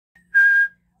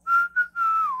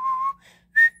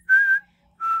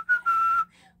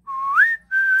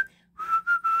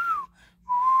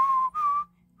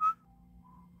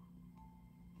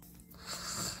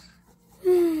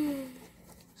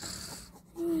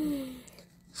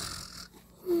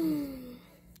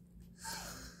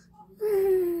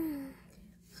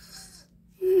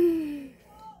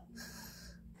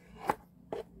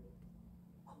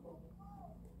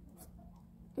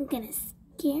gonna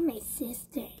scare my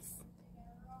sisters.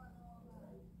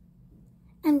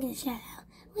 I'm gonna shout out,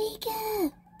 "Wake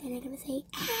up!" Then I'm gonna say,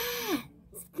 "Ah!"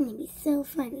 It's gonna be so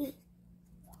funny.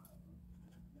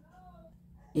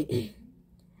 You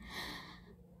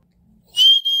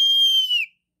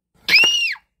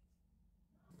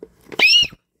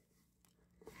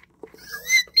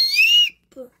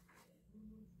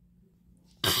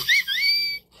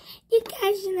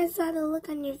guys should have saw the look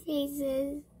on your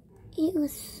faces. It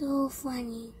was so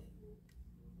funny.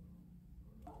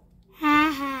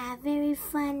 Haha, very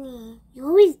funny. You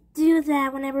always do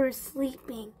that whenever we're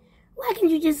sleeping. Why can't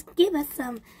you just give us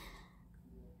some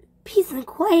peace and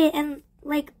quiet and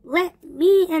let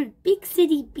me and Big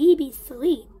City BB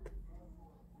sleep?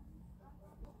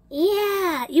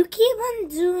 Yeah, you keep on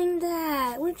doing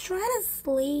that. We're trying to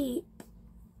sleep.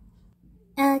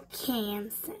 Okay, I'm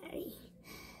sorry.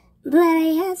 But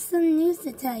I have some news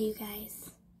to tell you guys.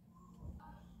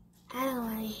 I don't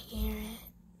want to hear it.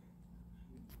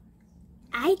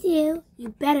 I do. You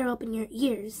better open your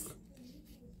ears.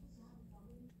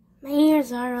 My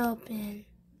ears are open.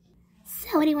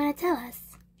 So what do you want to tell us?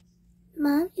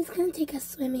 Mom is going to take us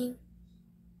swimming.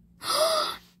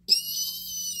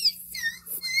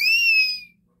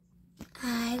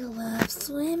 I love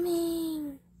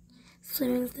swimming.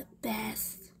 Swimming's the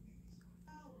best.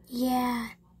 Yeah.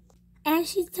 And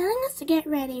she's telling us to get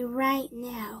ready right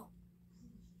now.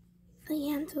 So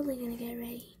yeah, I'm totally gonna get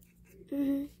ready.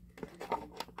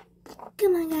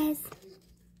 Come on, guys.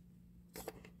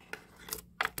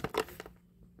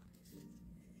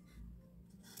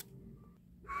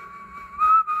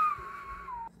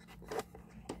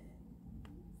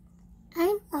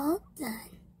 I'm all done.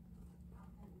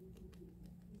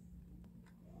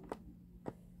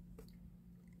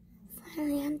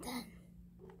 Finally, I'm done.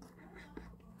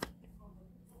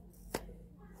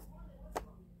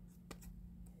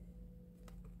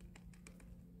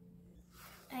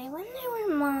 I wonder where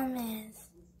Mom is.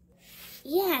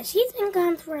 Yeah, she's been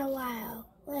gone for a while.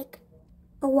 Like,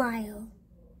 a while.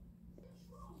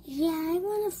 Yeah, I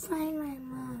want to find my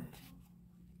mom.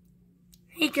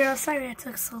 Hey girls, sorry it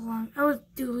took so long. I was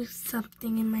doing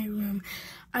something in my room.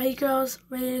 Are you girls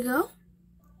ready to go?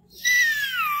 Yeah,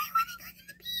 I want to go to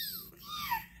the beach.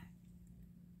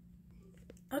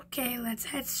 Yeah. Okay, let's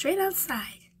head straight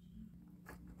outside.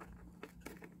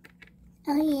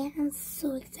 Oh yeah, I'm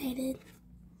so excited.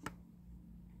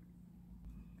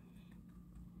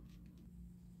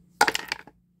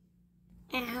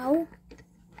 Ow.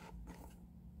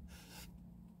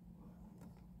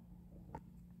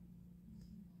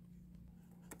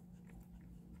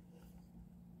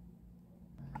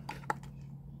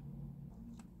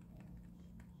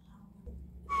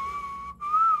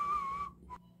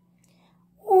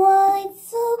 Whoa, it's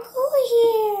so cool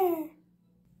here.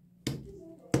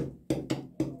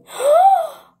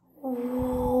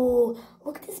 Ooh,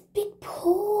 look at this big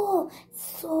pool. It's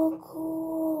so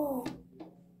cool.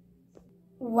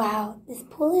 Wow, this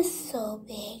pool is so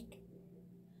big.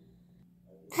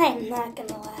 I'm not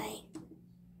gonna lie.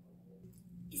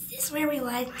 Is this where we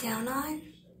lie down on?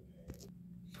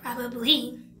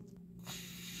 Probably.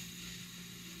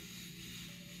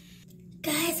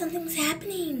 Guys, something's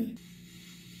happening.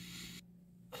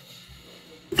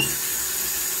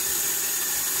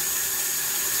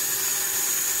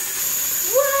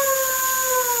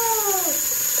 Whoa!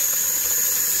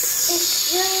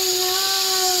 It's filling up.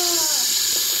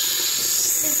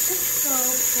 This is so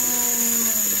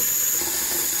cool.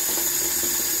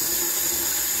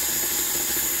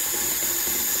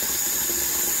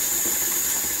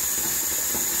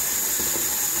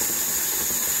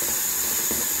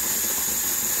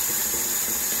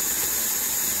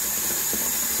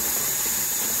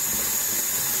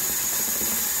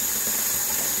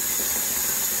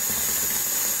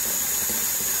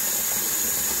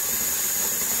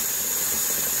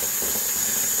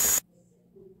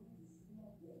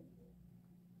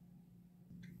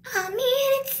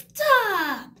 It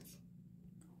stopped.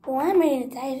 Well, I'm ready to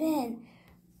dive in.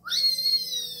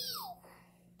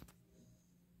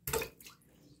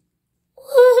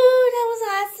 Woohoo, that was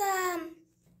awesome.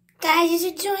 Guys, you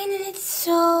should join it. It's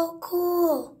so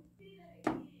cool.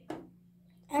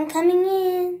 I'm coming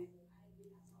in.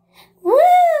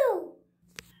 Woo!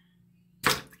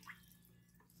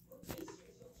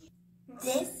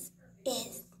 This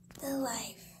is the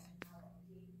life.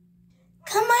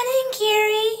 Come on in,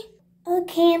 Carrie.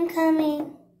 Okay, I'm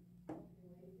coming.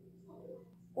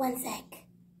 One sec.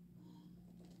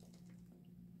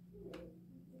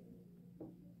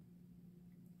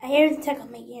 I hear the tuck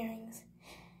on my earrings.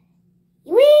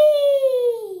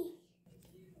 Whee!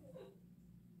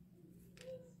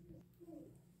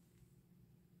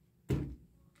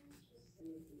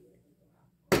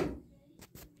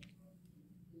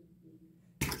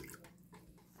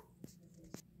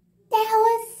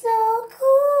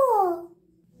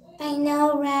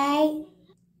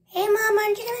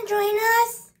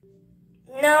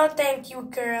 No, thank you,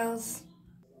 girls.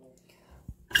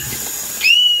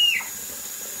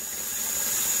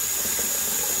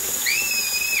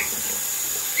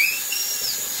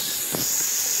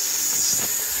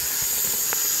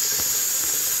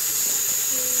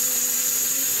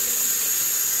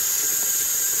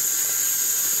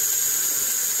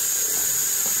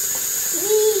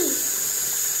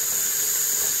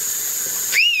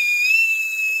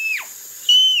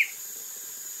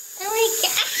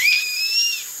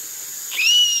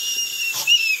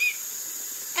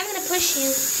 Push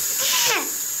you.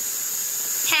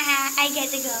 Haha, I get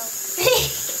to go.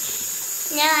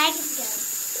 No, I get to go.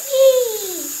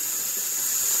 Whee!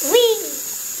 Whee!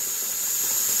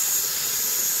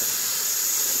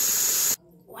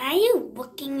 Why are you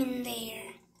looking in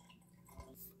there?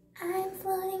 I'm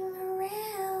floating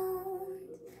around.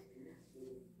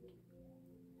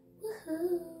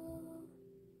 Woohoo!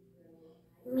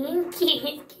 Me and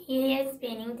Kitty are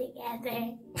spinning together.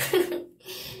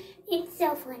 It's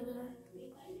so funny.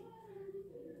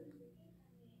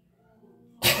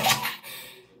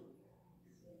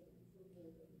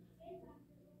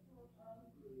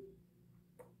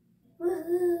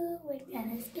 Woohoo, we're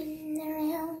gonna spin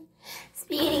around,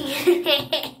 spinning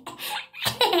around.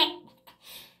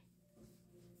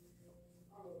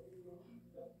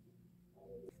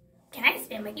 Can I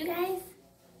spin with you guys?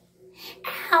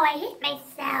 Ow, I hit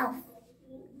myself.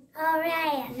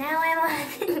 Alright, now I'm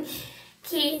on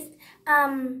Keith's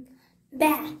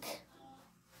back.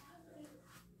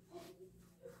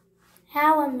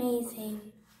 How amazing.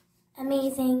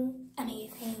 Amazing,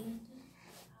 amazing.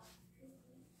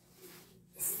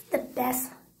 This is the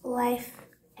best life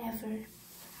ever.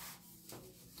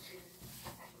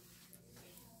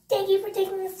 Thank you for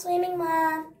taking me swimming,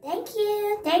 Mom. Thank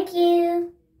you. Thank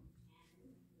you.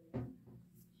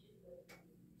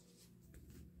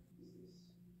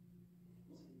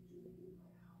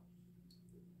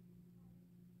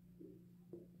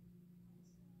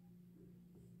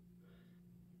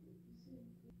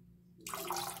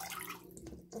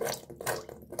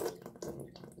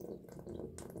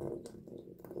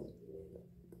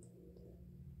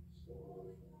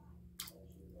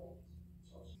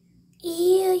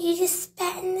 Ew, you just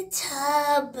spat in the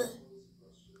tub.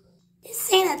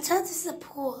 This ain't a tub, this is a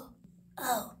pool.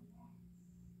 Oh.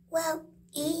 Well,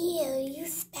 ew, you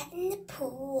spat in the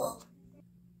pool.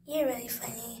 You're really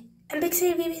funny. And Big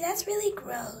City Baby, that's really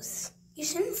gross. You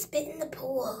shouldn't spit in the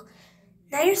pool.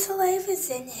 Now your saliva is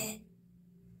in it.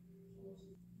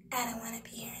 I don't want to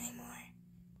be here anymore.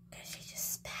 Because she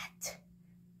just spat.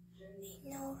 I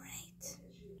know, right?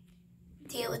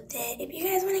 Deal with it. If you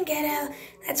guys want to get out,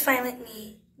 that's fine with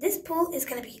me. This pool is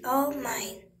going to be all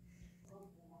mine.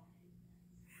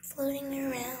 I'm floating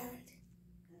around.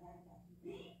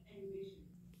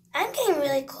 I'm getting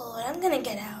really cold. I'm going to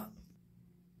get out.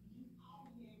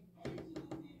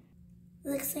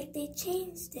 Looks like they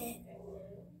changed it.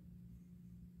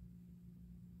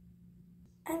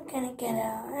 I'm gonna get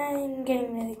out. I'm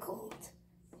getting really cold.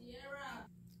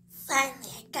 Finally,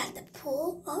 I got the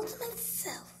pool all to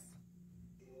myself.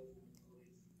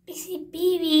 Bixie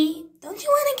Baby, don't you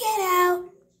want to get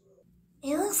out?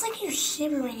 It looks like you're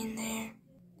shivering in there.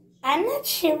 I'm not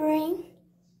shivering.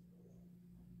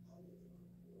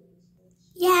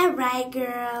 Yeah, right,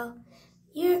 girl.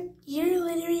 You're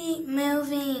literally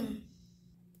moving.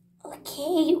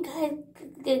 Okay, you guys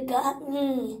got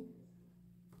me.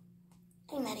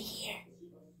 I'm out of here.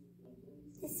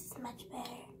 This is much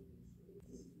better.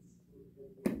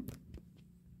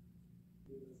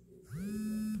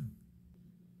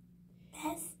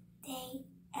 Best day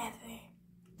ever.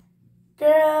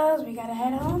 Girls, we gotta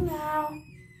head home now.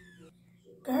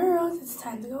 Girls, it's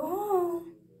time to go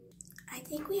home. I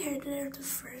think we heard her the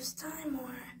first time,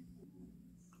 or...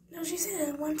 No, she said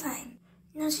it one time.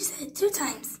 No, she said it 2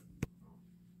 times.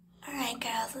 Alright,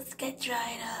 girls, let's get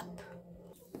dried up.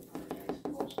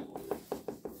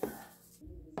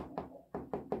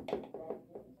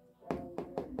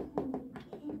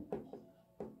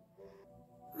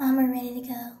 Mom, we're ready to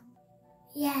go.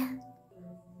 Yeah.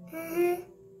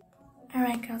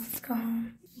 Alright, girls, let's go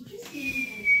home.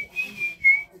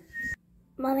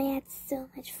 Mommy had so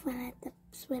much fun at the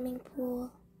swimming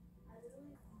pool.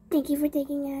 Thank you for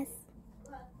taking us.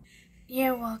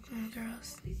 You're welcome,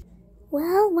 girls.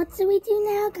 Well, what do we do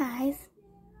now, guys?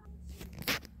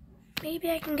 Maybe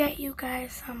I can get you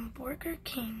guys some Burger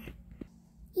King.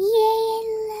 Yay,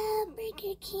 I love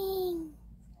Burger King.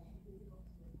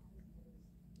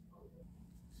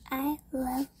 I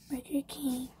love Burger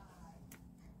King.